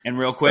And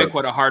real quick,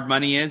 what a hard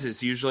money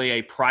is usually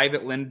a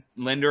private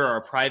lender or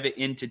a private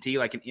entity,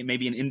 like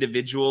maybe an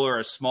individual or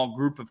a small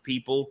group of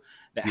people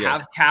that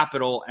have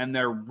capital, and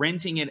they're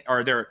renting it,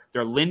 or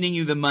they're lending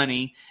you the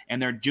money,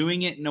 and they're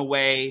doing it in a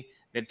way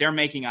that they're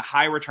making a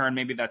high return.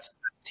 Maybe that's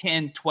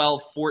 10,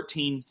 12,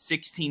 14,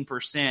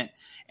 16%.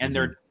 And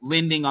they're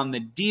lending on the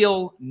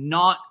deal,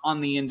 not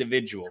on the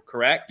individual,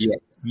 correct? Yeah.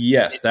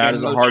 Yes, that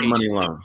is a hard money loan.